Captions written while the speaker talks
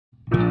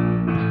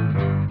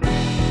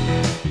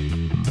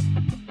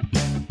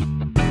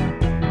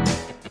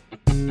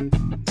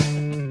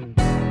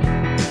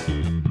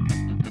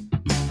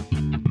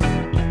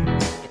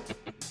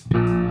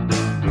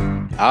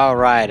All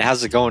right,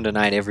 how's it going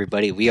tonight,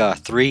 everybody? We are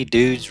Three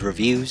Dudes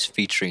Reviews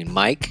featuring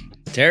Mike,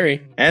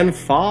 Terry, and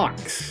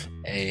Fox.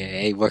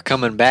 Hey, we're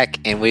coming back,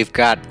 and we've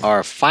got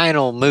our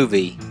final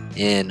movie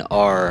in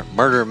our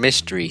murder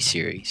mystery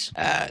series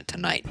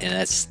tonight, and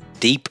that's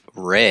Deep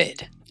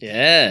Red.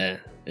 Yeah,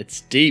 it's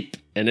deep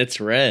and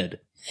it's red.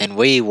 And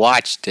we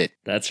watched it.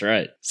 That's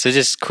right. So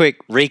just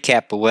quick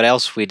recap of what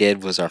else we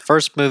did was our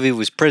first movie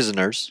was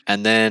Prisoners,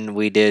 and then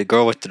we did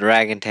Girl with the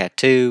Dragon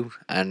Tattoo,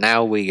 and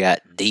now we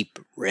got Deep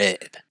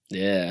Red.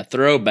 Yeah,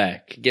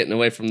 throwback. Getting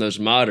away from those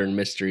modern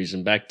mysteries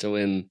and back to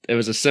when it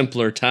was a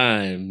simpler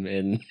time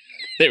and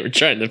they were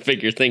trying to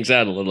figure things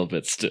out a little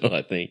bit still,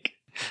 I think.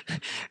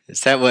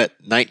 Is that what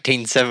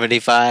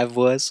 1975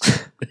 was?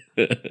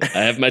 I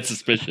have my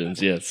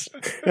suspicions, yes.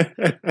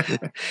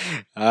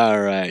 All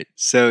right.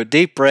 So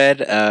Deep Red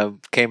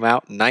came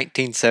out in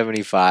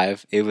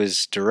 1975. It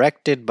was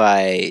directed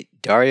by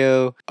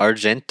Dario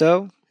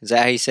Argento. Is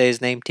that how you say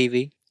his name,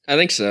 TV? I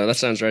think so. That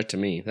sounds right to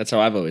me. That's how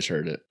I've always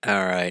heard it.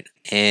 All right.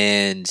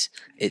 And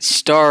it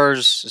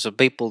stars some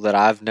people that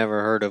I've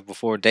never heard of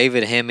before.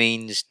 David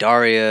Hemmings,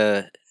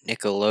 Daria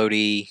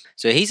Nicolodi.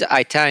 So he's an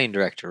Italian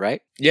director,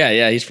 right?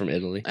 Yeah, he's from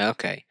Italy.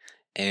 Okay.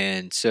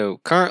 And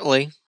so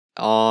currently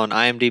on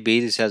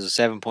IMDb, this has a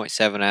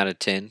 7.7 out of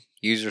 10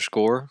 user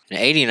score, an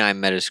 89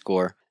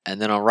 Metascore,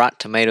 and then on Rotten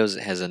Tomatoes,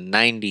 it has a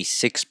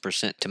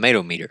 96%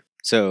 tomato meter.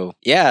 So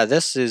yeah,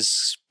 this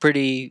is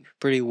pretty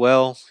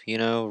well,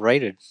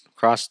 rated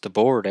across the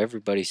board.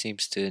 Everybody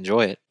seems to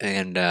enjoy it.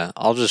 And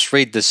I'll just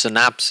read the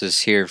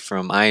synopsis here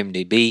from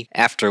IMDb.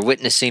 After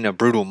witnessing a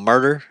brutal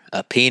murder,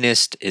 a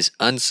pianist is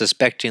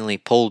unsuspectingly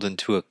pulled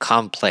into a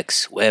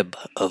complex web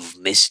of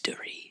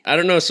mystery. I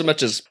don't know so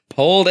much as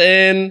pulled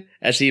in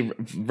as he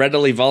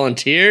readily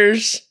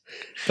volunteers,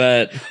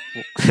 but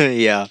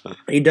yeah.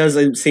 He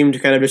doesn't seem to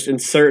kind of just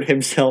insert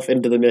himself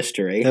into the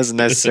mystery. Doesn't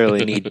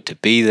necessarily need to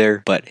be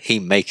there, but he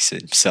makes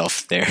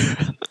himself there.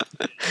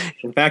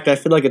 In fact, I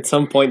feel like at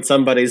some point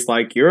somebody's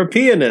like, "You're a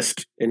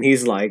pianist," and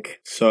he's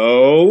like,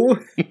 "So?"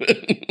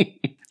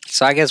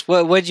 So I guess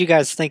what'd you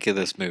guys think of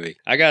this movie?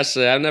 I gotta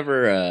say, I've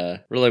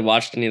never really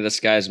watched any of this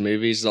guy's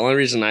movies. The only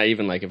reason I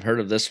even have heard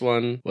of this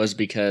one was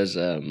because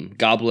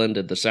Goblin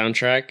did the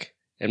soundtrack,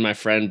 and my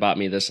friend bought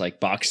me this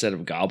box set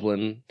of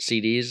Goblin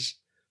CDs,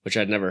 which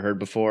I'd never heard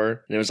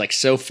before, and it was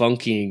so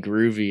funky and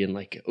groovy and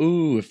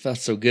ooh, it felt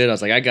so good. I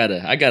was like, I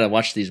gotta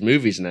watch these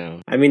movies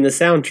now. I mean, the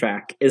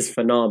soundtrack is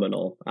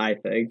phenomenal. I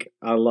think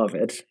I love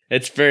it.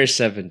 It's very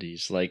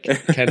 70s,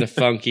 kind of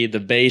funky. The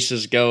bass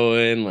is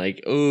going,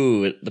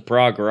 ooh, the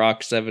prog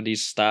rock 70s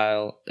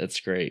style.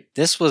 It's great.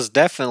 This was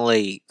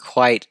definitely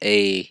quite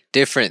a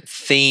different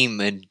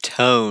theme and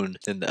tone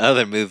than the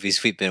other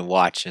movies we've been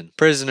watching.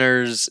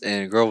 Prisoners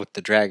and Girl with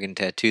the Dragon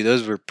Tattoo,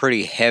 those were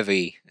pretty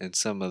heavy in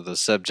some of the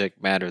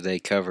subject matter they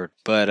covered.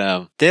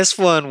 But this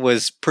one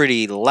was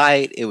pretty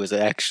light. It was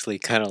actually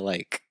kind of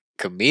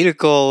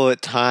comedical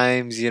at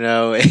times,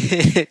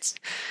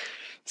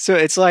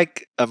 It's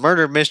like a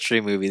murder mystery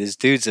movie. This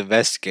dude's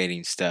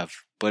investigating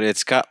stuff, but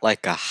it's got a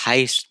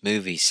heist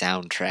movie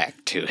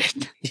soundtrack to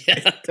it.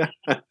 Yeah.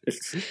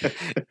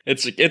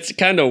 It's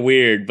kind of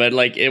weird, but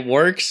it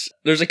works.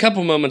 There's a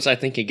couple moments I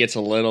think it gets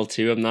a little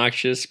too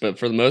obnoxious, but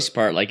for the most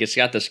part, it's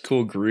got this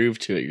cool groove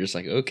to it. You're just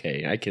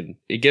okay,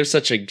 it gives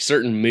such a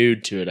certain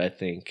mood to it, I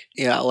think.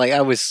 Yeah,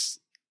 I was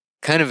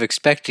kind of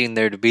expecting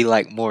there to be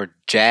more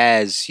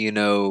jazz,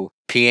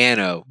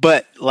 piano,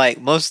 but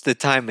most of the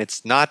time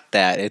it's not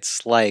that.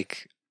 It's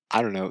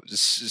I don't know,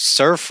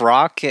 surf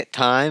rock at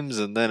times,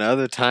 and then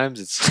other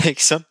times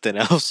it's something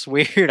else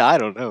weird. I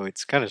don't know,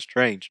 it's kind of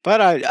strange, but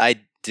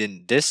I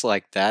didn't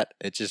dislike that.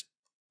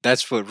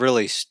 That's what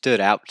really stood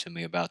out to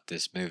me about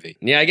this movie.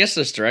 Yeah, I guess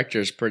this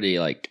director is pretty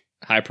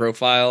high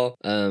profile.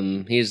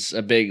 He's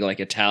a big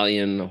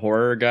Italian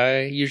horror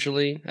guy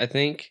usually, I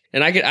think.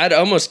 And I'd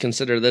almost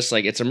consider this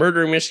it's a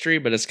murder mystery,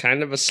 but it's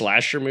kind of a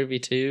slasher movie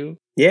too.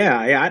 Yeah,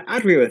 I'd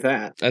agree with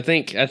that. I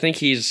think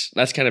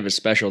that's kind of his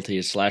specialty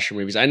is slasher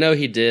movies. I know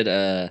he did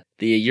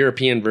the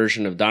European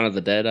version of Dawn of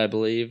the Dead, I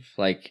believe.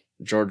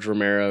 George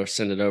Romero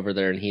sent it over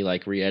there and he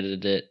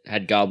re-edited it,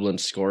 had Goblin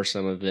score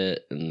some of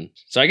it. And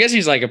so I guess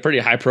he's a pretty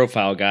high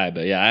profile guy,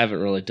 but yeah, I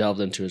haven't really delved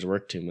into his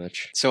work too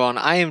much. So on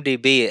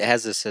IMDb, it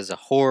has this as a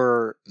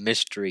horror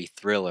mystery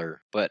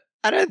thriller, but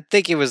I didn't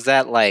think it was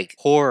that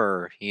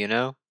horror,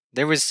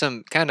 There was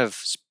some kind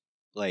of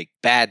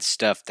bad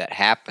stuff that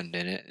happened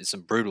in it, and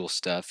some brutal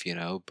stuff,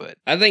 but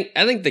I think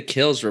the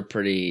kills were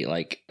pretty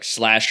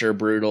slasher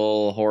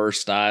brutal horror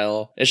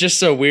style. It's just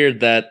so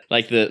weird that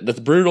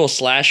the brutal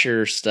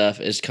slasher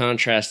stuff is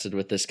contrasted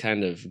with this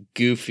kind of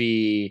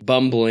goofy,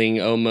 bumbling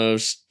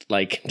almost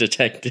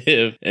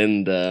detective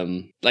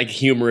and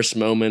humorous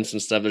moments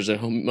and stuff. There's a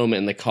moment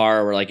in the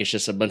car where it's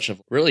just a bunch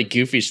of really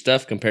goofy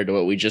stuff compared to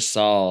what we just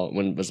saw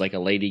when it was a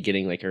lady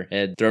getting her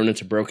head thrown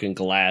into broken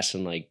glass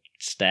and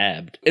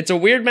stabbed. It's a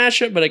weird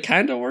mashup, but it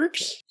kind of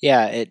works.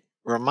 Yeah, it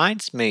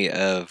reminds me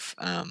of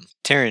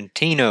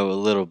Tarantino a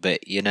little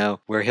bit,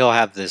 where he'll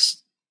have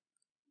this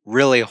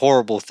really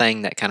horrible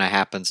thing that kind of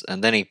happens,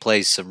 and then he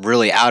plays some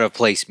really out of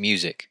place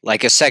music,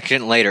 like a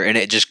second later, and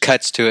it just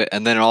cuts to it,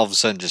 and then all of a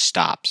sudden just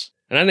stops.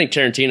 And I think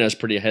Tarantino is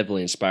pretty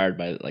heavily inspired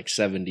by like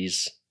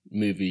 70s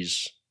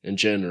movies in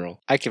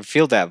general. I can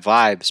feel that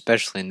vibe,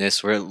 especially in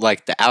this, where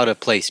like the out of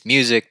place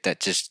music that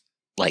just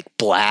like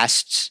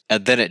blasts,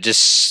 and then it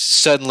just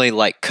suddenly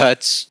like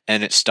cuts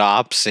and it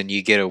stops, and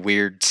you get a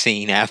weird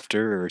scene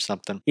after or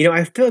something. You know,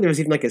 I feel like there was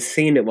even like a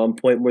scene at one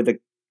point where the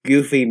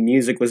goofy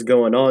music was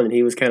going on and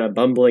he was kind of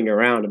bumbling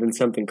around, and then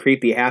something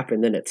creepy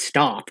happened, and it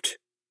stopped,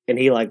 and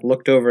he like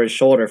looked over his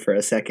shoulder for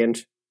a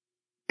second,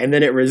 and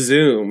then it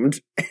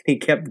resumed, and he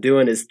kept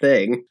doing his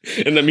thing.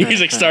 And the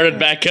music started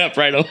back up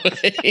right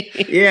away.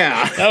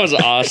 Yeah. That was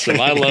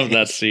awesome. I love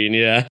that scene,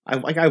 yeah.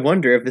 I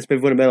wonder if this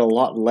movie would have been a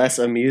lot less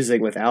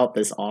amusing without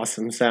this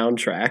awesome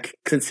soundtrack.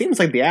 Because it seems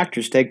like the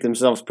actors take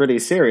themselves pretty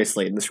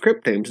seriously, and the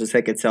script seems to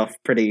take itself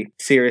pretty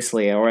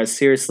seriously, or as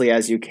seriously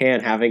as you can,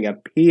 having a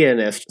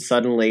pianist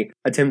suddenly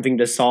attempting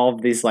to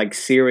solve these, like,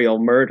 serial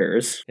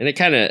murders. And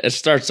it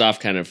starts off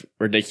kind of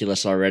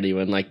ridiculous already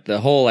when, like, the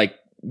whole, like,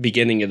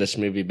 beginning of this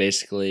movie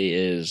basically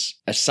is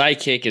a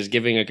psychic is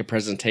giving like a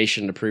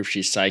presentation to prove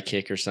she's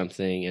psychic or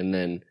something, and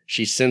then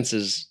she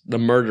senses the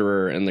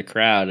murderer in the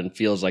crowd and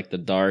feels like the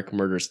dark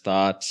murderous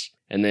thoughts,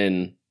 and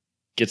then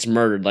gets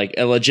murdered. Like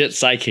a legit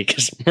psychic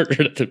is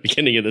murdered at the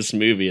beginning of this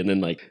movie, and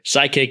then like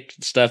psychic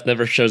stuff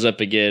never shows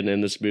up again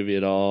in this movie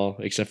at all,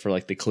 except for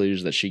like the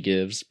clues that she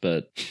gives.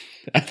 But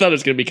I thought it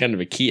was going to be kind of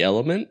a key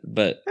element,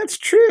 but that's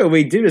true.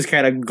 We do just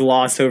kind of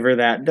gloss over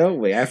that, don't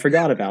we? I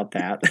forgot about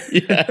that.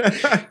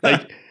 Yeah,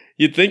 like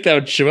you'd think that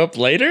would show up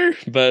later,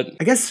 but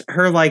I guess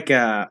her like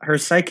her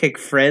psychic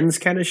friends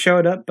kind of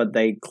showed up, but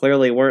they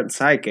clearly weren't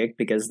psychic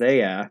because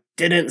they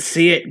didn't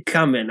see it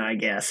coming, I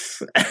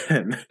guess.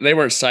 They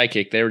weren't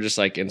psychic. They were just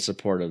like in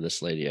support of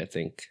this lady, I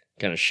think,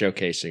 kind of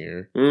showcasing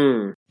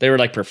her. They were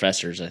like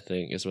professors, I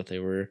think, is what they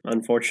were.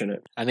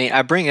 Unfortunate. I mean,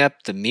 I bring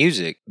up the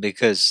music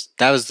because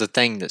that was the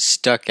thing that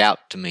stuck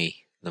out to me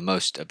the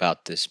most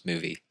about this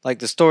movie. Like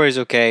the story's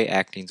okay,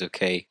 acting's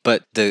okay,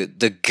 but the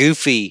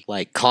goofy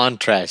like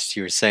contrast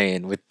you were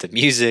saying with the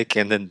music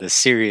and then the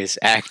serious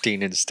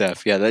acting and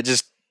stuff, yeah, that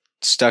just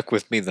stuck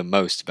with me the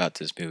most about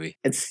this movie.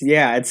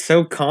 It's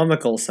so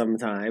comical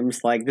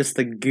sometimes, like just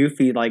the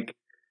goofy, like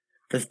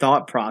the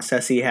thought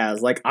process he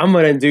has, like, I'm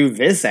gonna do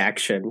this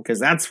action because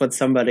that's what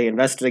somebody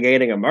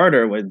investigating a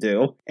murder would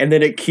do, and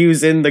then it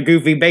cues in the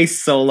goofy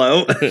bass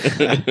solo.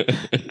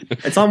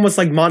 It's almost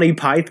like Monty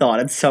Python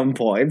at some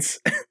points.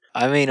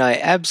 I mean, I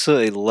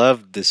absolutely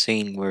loved the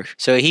scene where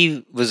so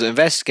he was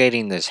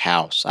investigating this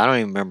house. I don't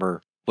even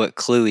remember what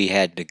clue he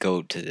had to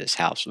go to this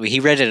house. He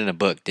read it in a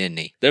book, didn't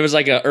he? There was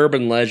like an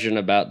urban legend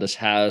about this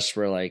house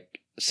where like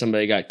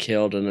somebody got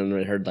killed and then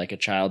they heard like a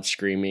child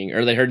screaming,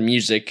 or they heard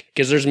music,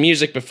 because there's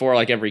music before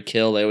like every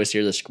kill. They always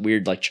hear this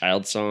weird like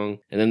child song,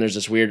 and then there's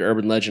this weird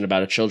urban legend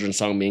about a children's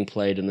song being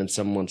played and then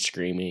someone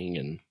screaming,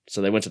 and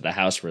so they went to the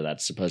house where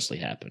that supposedly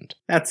happened.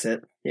 That's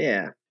it.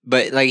 Yeah.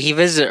 But like he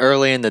visited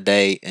early in the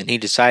day and he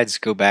decides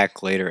to go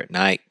back later at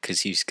night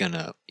because he's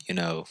gonna,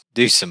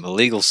 do some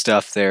illegal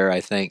stuff there,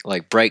 I think,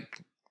 like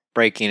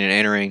breaking and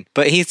entering.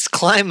 But he's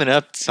climbing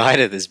up the side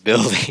of this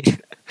building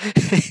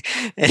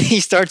and he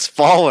starts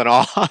falling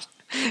off.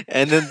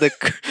 And then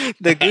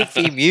the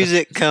goofy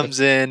music comes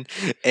in,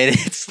 and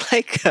it's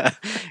like a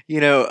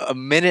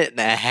minute and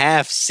a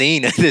half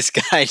scene of this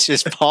guy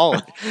just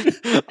falling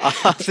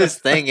off this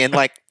thing and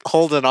like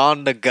holding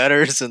on to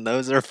gutters, and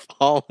those are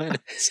falling.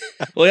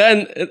 Well,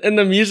 yeah, and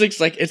the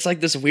music's like it's like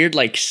this weird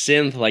like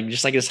synth, like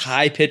just like this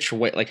high pitched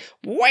like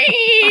and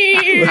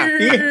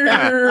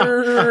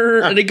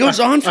it goes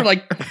on for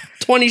like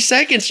 20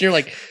 seconds, and you're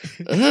like,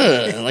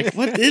 ugh, like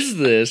what is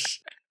this?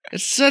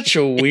 It's such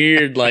a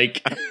weird,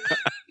 like,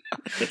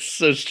 it's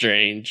so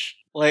strange.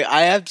 Like,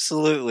 I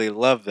absolutely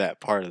love that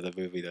part of the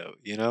movie, though,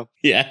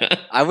 Yeah.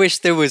 I wish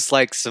there was,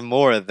 like, some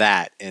more of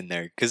that in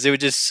there, because it was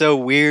just so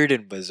weird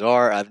and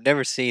bizarre. I've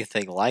never seen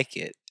anything like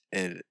it,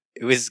 and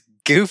it was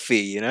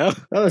goofy, Well,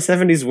 the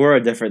 70s were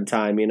a different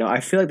time, I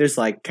feel like there's,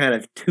 like, kind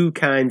of two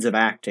kinds of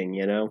acting,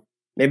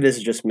 Maybe this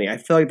is just me. I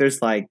feel like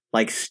there's like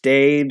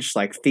stage,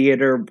 like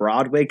theater,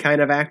 Broadway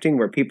kind of acting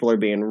where people are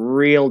being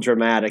real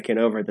dramatic and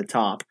over the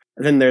top.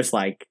 And then there's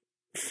like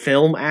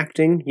film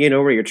acting,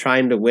 where you're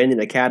trying to win an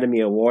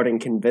Academy Award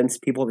and convince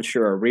people that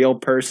you're a real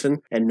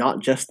person and not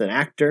just an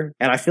actor.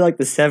 And I feel like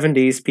the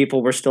 70s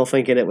people were still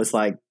thinking it was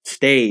like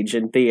stage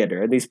and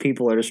theater. And these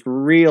people are just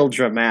real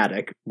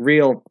dramatic,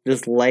 real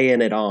just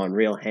laying it on,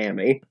 real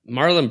hammy.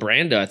 Marlon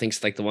Brando, I think,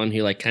 is like the one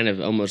who like kind of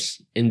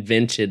almost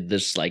invented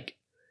this like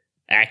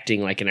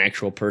acting like an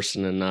actual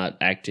person and not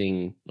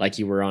acting like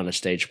you were on a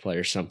stage play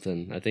or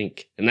something, I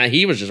think. And that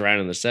he was just around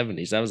in the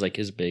 70s. That was like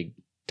his big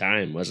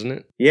time, wasn't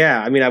it? Yeah,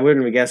 I mean, I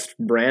wouldn't have guessed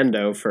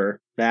Brando for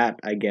that,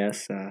 I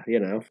guess,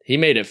 He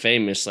made it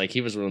famous. Like,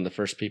 he was one of the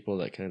first people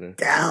that kind of...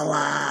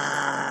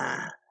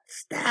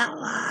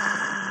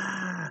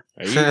 Stella!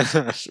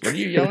 What are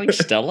you yelling,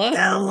 Stella?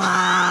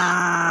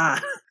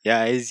 Stella!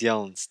 Yeah, he's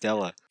yelling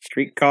Stella.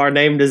 Streetcar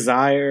Named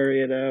Desire,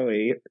 he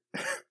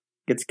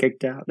gets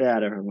kicked out. Yeah,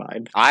 never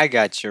mind. I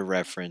got your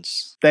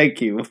reference. Thank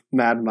you,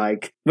 Mad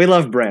Mike. We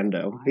love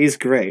Brando. He's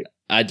great.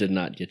 I did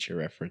not get your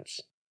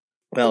reference.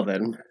 Well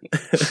then.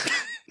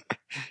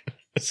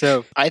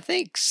 So I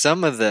think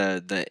some of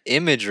the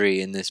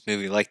imagery in this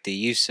movie, like the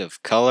use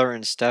of color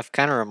and stuff,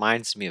 kind of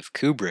reminds me of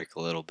Kubrick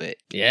a little bit.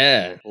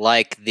 Yeah.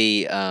 Like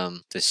the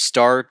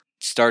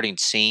starting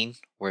scene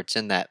where it's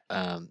in that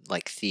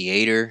like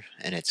theater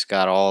and it's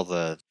got all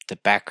the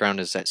background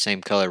is that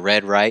same color,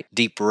 red, right?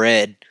 Deep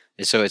red.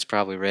 So it's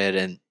probably red,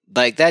 and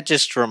like that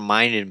just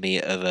reminded me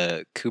of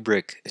a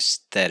Kubrick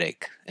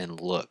aesthetic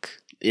and look.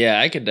 Yeah,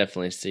 I could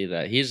definitely see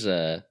that. He's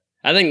I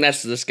think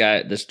that's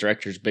this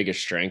director's biggest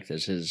strength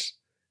is his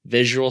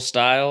visual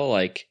style.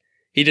 Like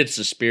he did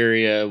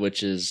Suspiria,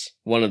 which is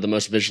one of the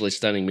most visually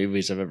stunning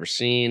movies I've ever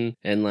seen,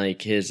 and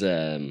like his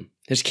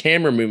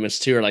camera movements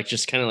too are like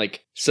just kind of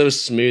like so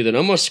smooth and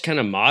almost kind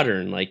of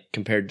modern, like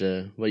compared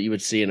to what you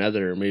would see in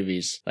other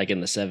movies like in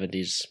the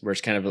 70s, where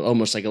it's kind of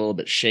almost like a little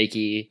bit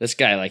shaky. This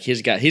guy, like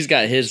he's got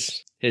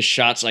his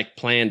shots like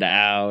planned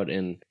out,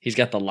 and he's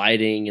got the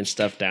lighting and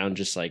stuff down.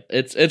 Just like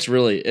it's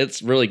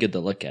really good to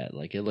look at.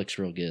 Like it looks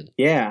real good.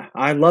 Yeah,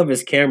 I love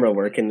his camera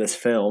work in this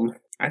film.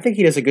 I think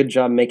he does a good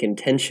job making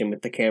tension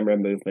with the camera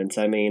movements.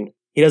 I mean,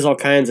 he does all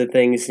kinds of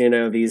things, you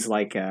know, these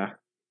like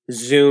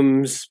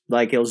zooms,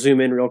 like he'll zoom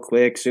in real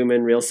quick, zoom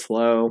in real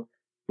slow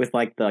with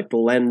like the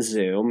lens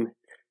zoom.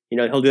 You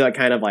know, he'll do that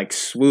kind of like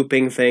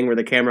swooping thing where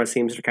the camera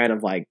seems to kind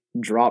of like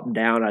drop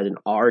down at an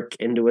arc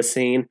into a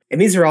scene.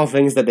 And these are all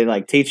things that they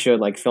like teach you in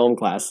like film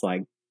class,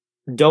 like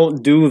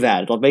don't do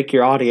that. It'll make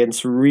your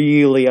audience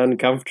really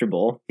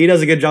uncomfortable. He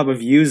does a good job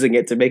of using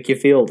it to make you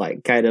feel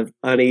like kind of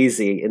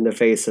uneasy in the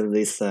face of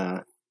this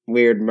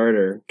weird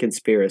murder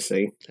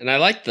conspiracy. And I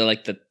like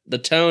the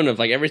tone of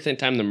like every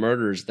time the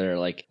murder's there,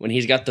 like when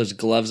he's got those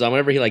gloves on,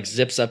 whenever he like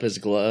zips up his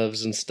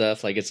gloves and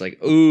stuff, like it's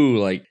like ooh,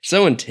 like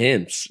so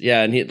intense.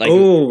 Yeah, and he like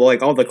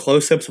like all the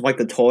close-ups of like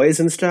the toys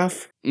and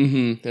stuff.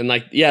 Mm-hmm. And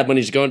like yeah, when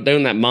he's doing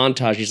that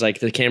montage, he's like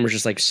the camera's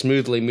just like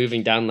smoothly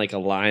moving down like a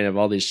line of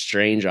all these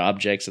strange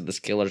objects that this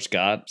killer's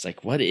got. It's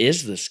like, what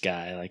is this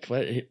guy? Like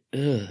what?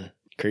 Ugh.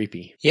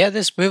 Creepy. Yeah,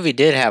 this movie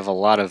did have a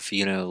lot of,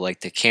 you know, like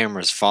the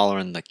camera's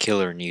following the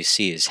killer and you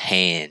see his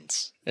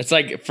hands. It's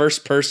like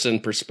first person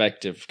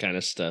perspective kind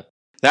of stuff.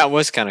 That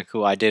was kind of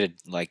cool. I did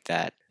like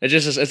that.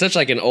 It's such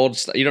like an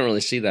old you don't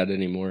really see that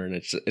anymore, and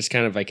it's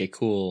kind of like a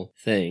cool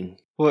thing.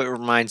 Well, it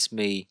reminds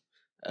me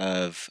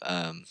of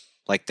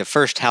like the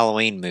first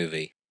Halloween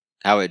movie.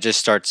 How it just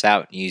starts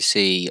out and you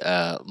see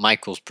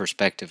Michael's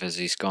perspective as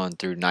he's going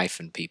through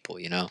knifing people,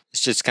 you know?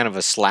 It's just kind of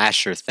a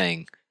slasher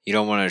thing. You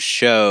don't want to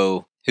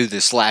show who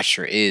the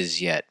slasher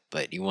is yet,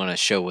 but you want to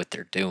show what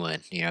they're doing,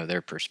 you know,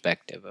 their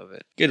perspective of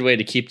it. Good way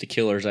to keep the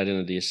killer's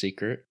identity a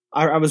secret.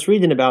 I was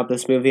reading about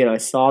this movie and I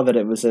saw that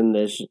it was in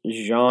this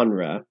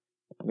genre.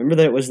 I remember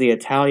that it was the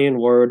Italian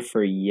word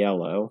for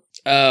yellow.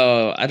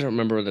 Oh, I don't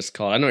remember what it's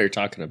called. I know what you're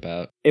talking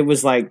about. It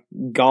was like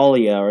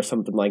Gallia or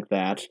something like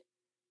that.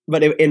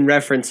 But in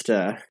reference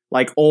to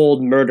like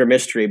old murder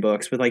mystery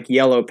books with like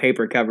yellow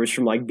paper covers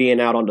from like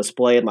being out on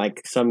display in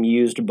like some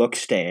used book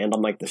stand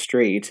on like the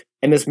street.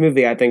 And this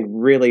movie, I think,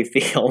 really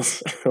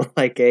feels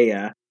like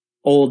a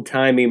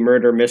old-timey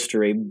murder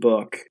mystery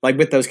book, like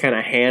with those kind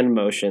of hand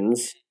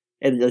motions.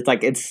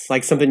 It's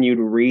like something you'd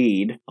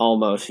read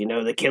almost. You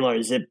know, the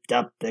killer zipped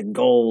up the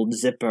gold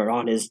zipper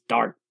on his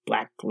dark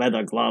black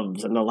leather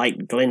gloves, and the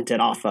light glinted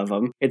off of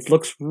them. It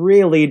looks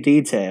really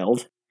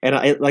detailed. And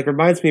it like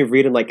reminds me of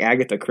reading like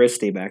Agatha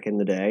Christie back in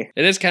the day.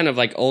 It is kind of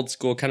like old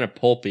school, kind of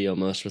pulpy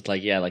almost, with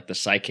like, yeah, like the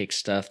psychic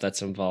stuff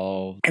that's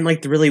involved. And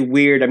like the really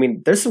weird, I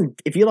mean, there's some,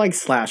 if you like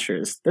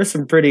slashers, there's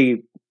some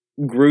pretty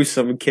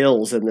gruesome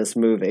kills in this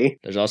movie.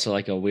 There's also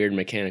like a weird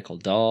mechanical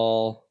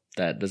doll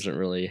that doesn't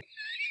really...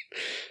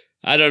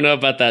 I don't know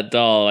about that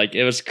doll. Like,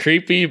 it was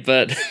creepy,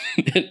 but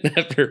it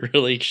never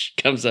really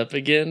comes up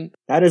again.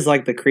 That is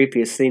like the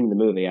creepiest scene in the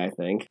movie, I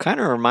think. Kind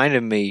of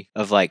reminded me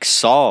of like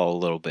Saw a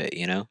little bit,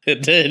 you know?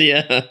 It did,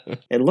 yeah.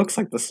 It looks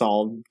like the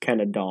Saw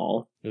kind of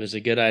doll. It was a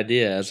good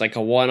idea. It's like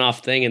a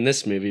one-off thing in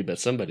this movie, but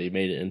somebody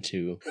made it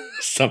into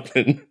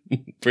something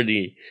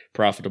pretty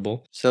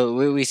profitable. So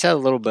we said a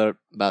little bit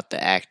about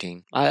the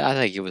acting. I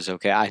think it was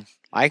okay.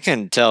 I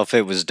couldn't tell if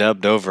it was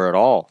dubbed over at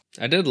all.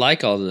 I did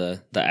like all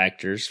the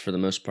actors for the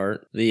most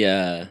part.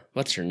 The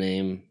what's her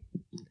name?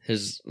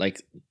 His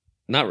like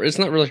it's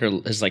not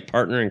really his like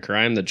partner in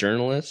crime, the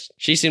journalist.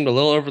 She seemed a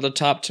little over the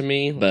top to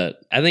me,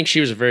 but I think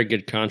she was a very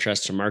good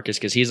contrast to Marcus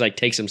because he's like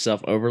takes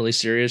himself overly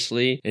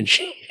seriously, and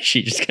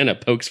she just kind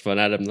of pokes fun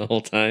at him the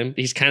whole time.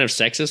 He's kind of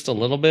sexist a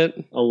little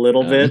bit. A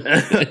little bit,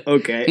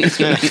 okay.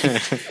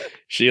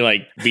 She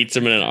like beats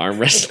him in an arm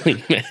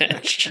wrestling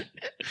match.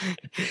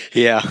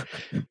 Yeah.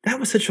 That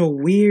was such a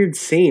weird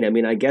scene. I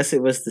mean, I guess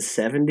it was the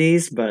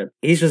 70s, but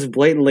he's just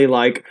blatantly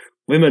like,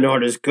 women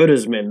aren't as good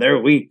as men. They're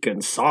weak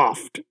and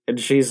soft. And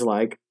she's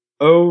like,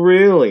 oh,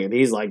 really? And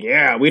he's like,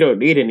 yeah, we don't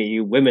need any of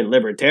you women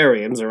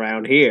libertarians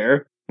around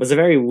here. was a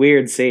very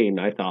weird scene,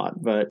 I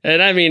thought, but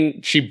And I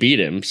mean, she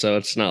beat him, so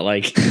it's not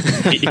like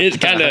it's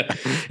kind of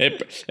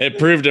it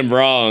proved him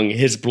wrong,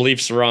 his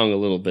beliefs wrong a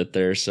little bit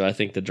there. So I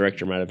think the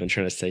director might have been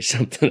trying to say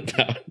something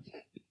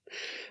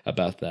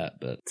about that,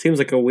 but seems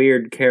like a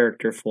weird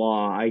character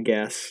flaw, I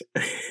guess.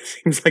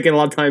 Seems like a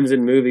lot of times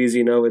in movies,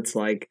 it's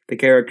like the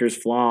character's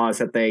flaw is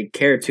that they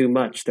care too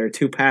much. They're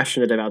too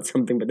passionate about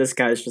something, but this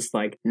guy's just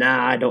like,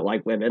 nah, I don't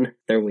like women.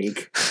 They're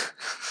weak.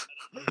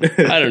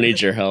 I don't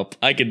need your help.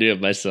 I can do it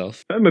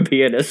myself. I'm a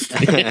pianist.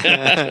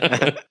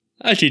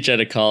 I teach at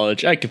a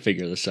college. I can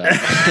figure this out.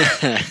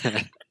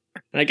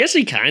 I guess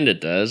he kind of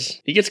does.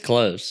 He gets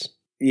close.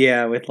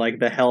 Yeah, with like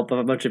the help of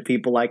a bunch of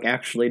people like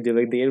actually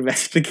doing the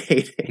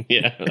investigating.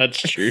 Yeah,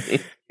 that's true.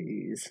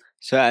 Jeez.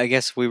 So I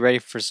guess we ready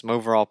for some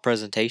overall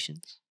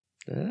presentations?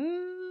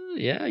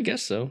 Yeah, I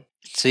guess so.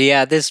 So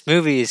yeah, this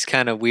movie is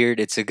kind of weird.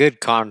 It's a good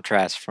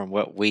contrast from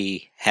what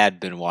we had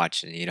been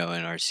watching, in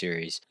our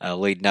series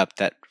leading up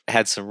that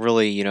had some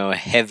really,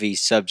 heavy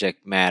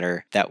subject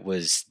matter that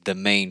was the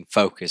main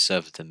focus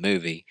of the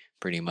movie.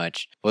 Pretty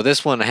much. Well,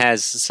 this one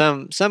has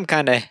some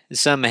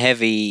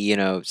heavy,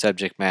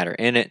 subject matter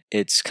in it.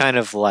 It's kind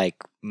of like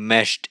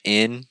meshed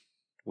in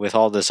with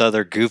all this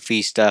other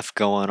goofy stuff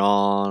going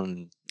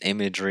on,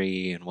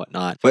 imagery and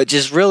whatnot. What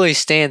just really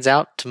stands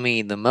out to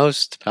me the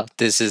most about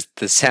this is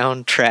the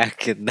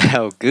soundtrack and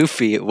how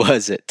goofy it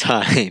was at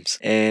times.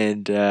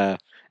 And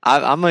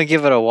I'm gonna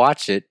give it a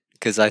watch it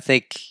because I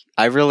think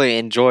I really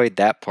enjoyed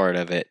that part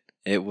of it.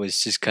 It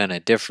was just kind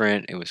of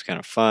different. It was kind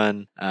of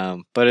fun,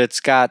 but it's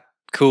got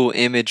cool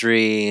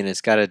imagery and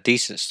it's got a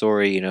decent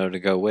story, to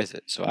go with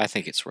it. So I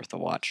think it's worth a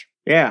watch.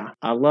 Yeah,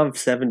 I love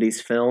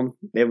 70s film.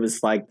 It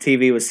was like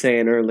TV was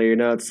saying earlier,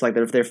 it's like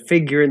that if they're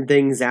figuring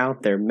things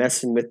out, they're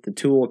messing with the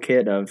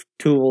toolkit of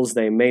tools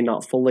they may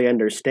not fully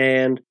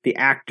understand. The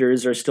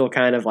actors are still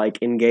kind of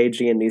like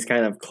engaging in these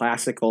kind of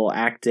classical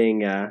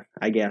acting,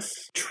 I guess,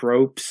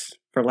 tropes,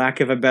 for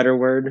lack of a better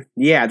word.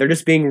 Yeah, they're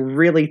just being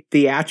really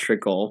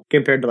theatrical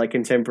compared to like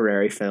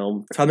contemporary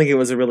film. So I think it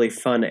was a really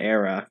fun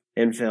era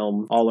in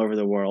film all over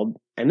the world.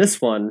 And this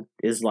one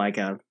is like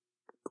a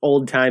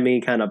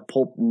old-timey kind of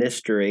pulp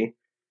mystery,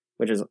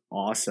 which is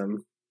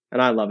awesome. And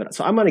I love it.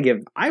 So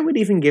I would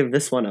even give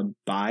this one a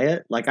buy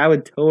it. Like I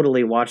would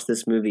totally watch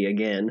this movie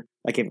again.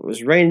 Like if it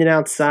was raining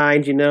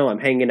outside, I'm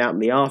hanging out in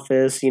the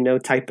office,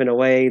 typing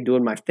away,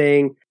 doing my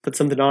thing, put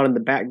something on in the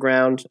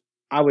background.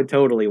 I would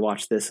totally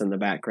watch this in the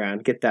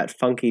background, get that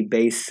funky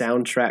bass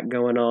soundtrack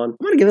going on. I'm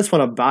going to give this one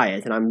a buy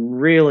it, and I'm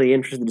really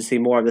interested to see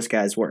more of this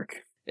guy's work.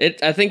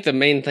 I think the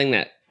main thing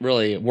that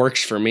really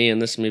works for me in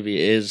this movie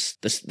is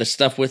the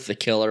stuff with the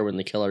killer when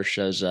the killer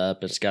shows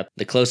up. It's got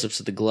the close-ups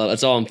of the glove.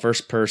 It's all in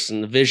first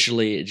person.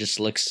 Visually, it just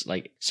looks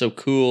like so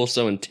cool,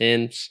 so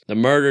intense. The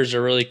murders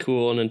are really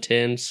cool and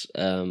intense.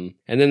 And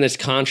then it's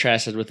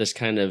contrasted with this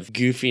kind of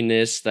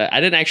goofiness that I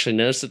didn't actually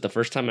notice it the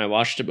first time I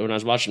watched it, but when I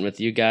was watching it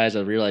with you guys,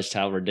 I realized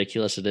how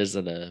ridiculous it is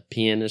that a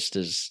pianist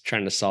is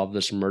trying to solve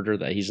this murder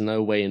that he's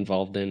no way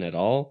involved in at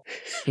all.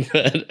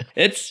 But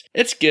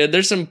it's good.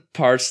 There's some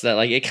parts that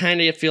like it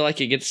kind of feel like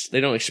they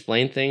don't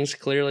explain things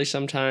clearly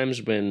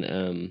sometimes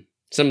when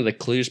some of the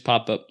clues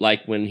pop up,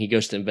 like when he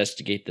goes to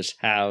investigate this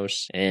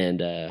house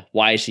and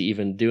why is he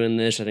even doing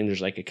this. I think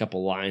there's like a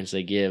couple lines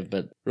they give,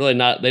 but really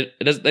not.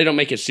 They don't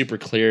make it super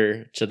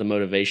clear to the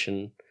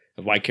motivation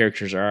of why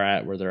characters are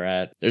at where they're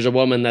at. There's a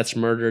woman that's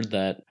murdered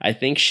that I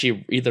think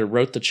she either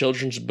wrote the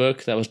children's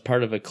book that was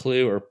part of a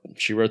clue or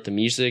she wrote the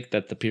music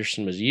that the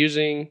person was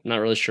using.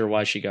 Not really sure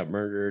why she got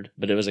murdered,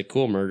 but it was a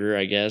cool murder,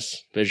 I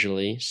guess,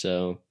 visually.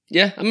 So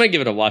yeah, I might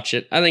give it a watch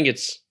it. I think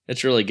it's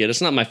really good.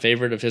 It's not my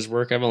favorite of his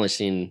work. I've only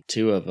seen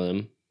 2 of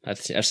them. I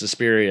have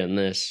Suspiria and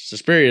this.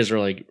 Suspiria is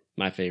really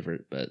my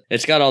favorite, but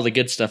it's got all the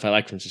good stuff I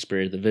like from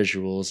Suspiria, the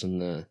visuals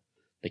and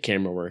the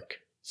camera work.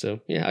 So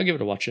yeah, I'll give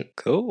it a watch it.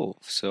 Cool.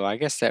 So I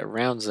guess that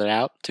rounds it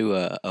out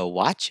to a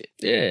watch it.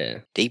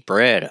 Yeah. Deep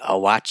Red, a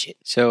watch it.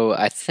 So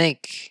I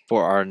think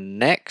for our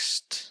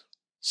next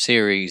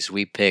series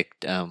we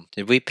picked,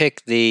 did we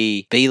pick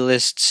the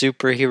B-list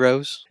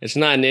superheroes? It's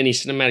not in any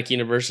cinematic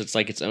universe. It's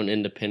like its own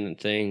independent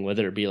thing,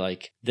 whether it be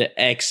like the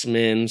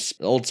X-Men,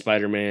 old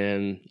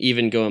Spider-Man,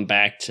 even going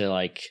back to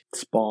like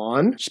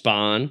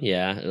Spawn.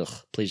 Yeah. Ugh,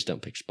 please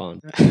don't pick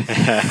Spawn.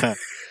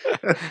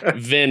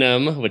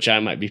 Venom, which I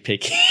might be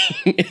picking.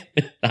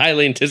 The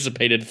highly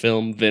anticipated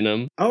film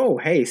Venom. Oh,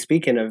 hey,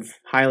 speaking of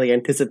highly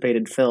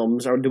anticipated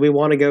films, do we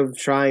want to go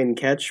try and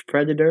catch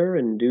Predator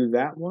and do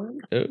that one?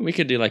 We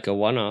could do like a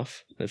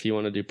one-off if you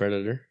want to do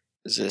Predator.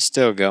 Is it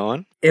still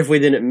going? If we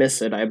didn't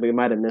miss it, we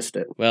might have missed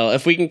it. Well,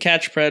 if we can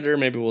catch Predator,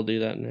 maybe we'll do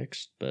that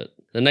next. But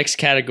the next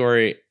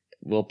category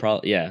will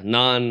probably,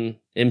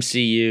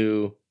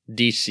 non-MCU,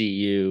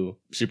 DCU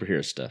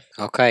superhero stuff.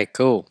 Okay,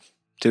 cool.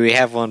 Do we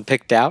have one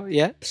picked out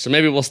yet? So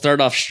maybe we'll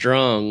start off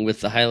strong with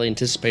the highly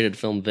anticipated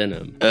film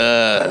Venom.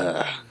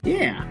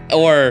 Yeah.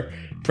 Or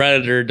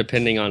Predator,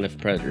 depending on if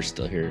Predator's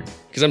still here.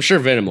 Because I'm sure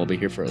Venom will be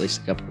here for at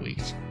least a couple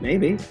weeks.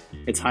 Maybe.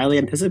 It's highly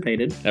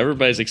anticipated.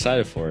 Everybody's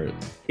excited for it.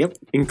 Yep.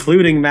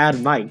 Including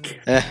Mad Mike.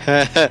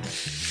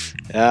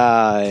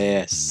 Ah,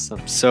 yes.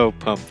 I'm so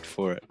pumped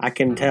for it. I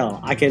can tell.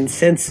 I can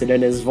sense it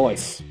in his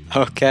voice.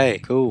 Okay,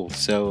 cool.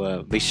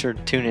 So be sure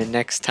to tune in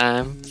next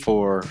time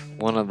for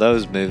one of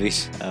those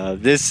movies.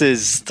 This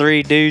is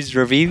 3 Dudes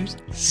Reviews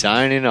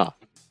signing off.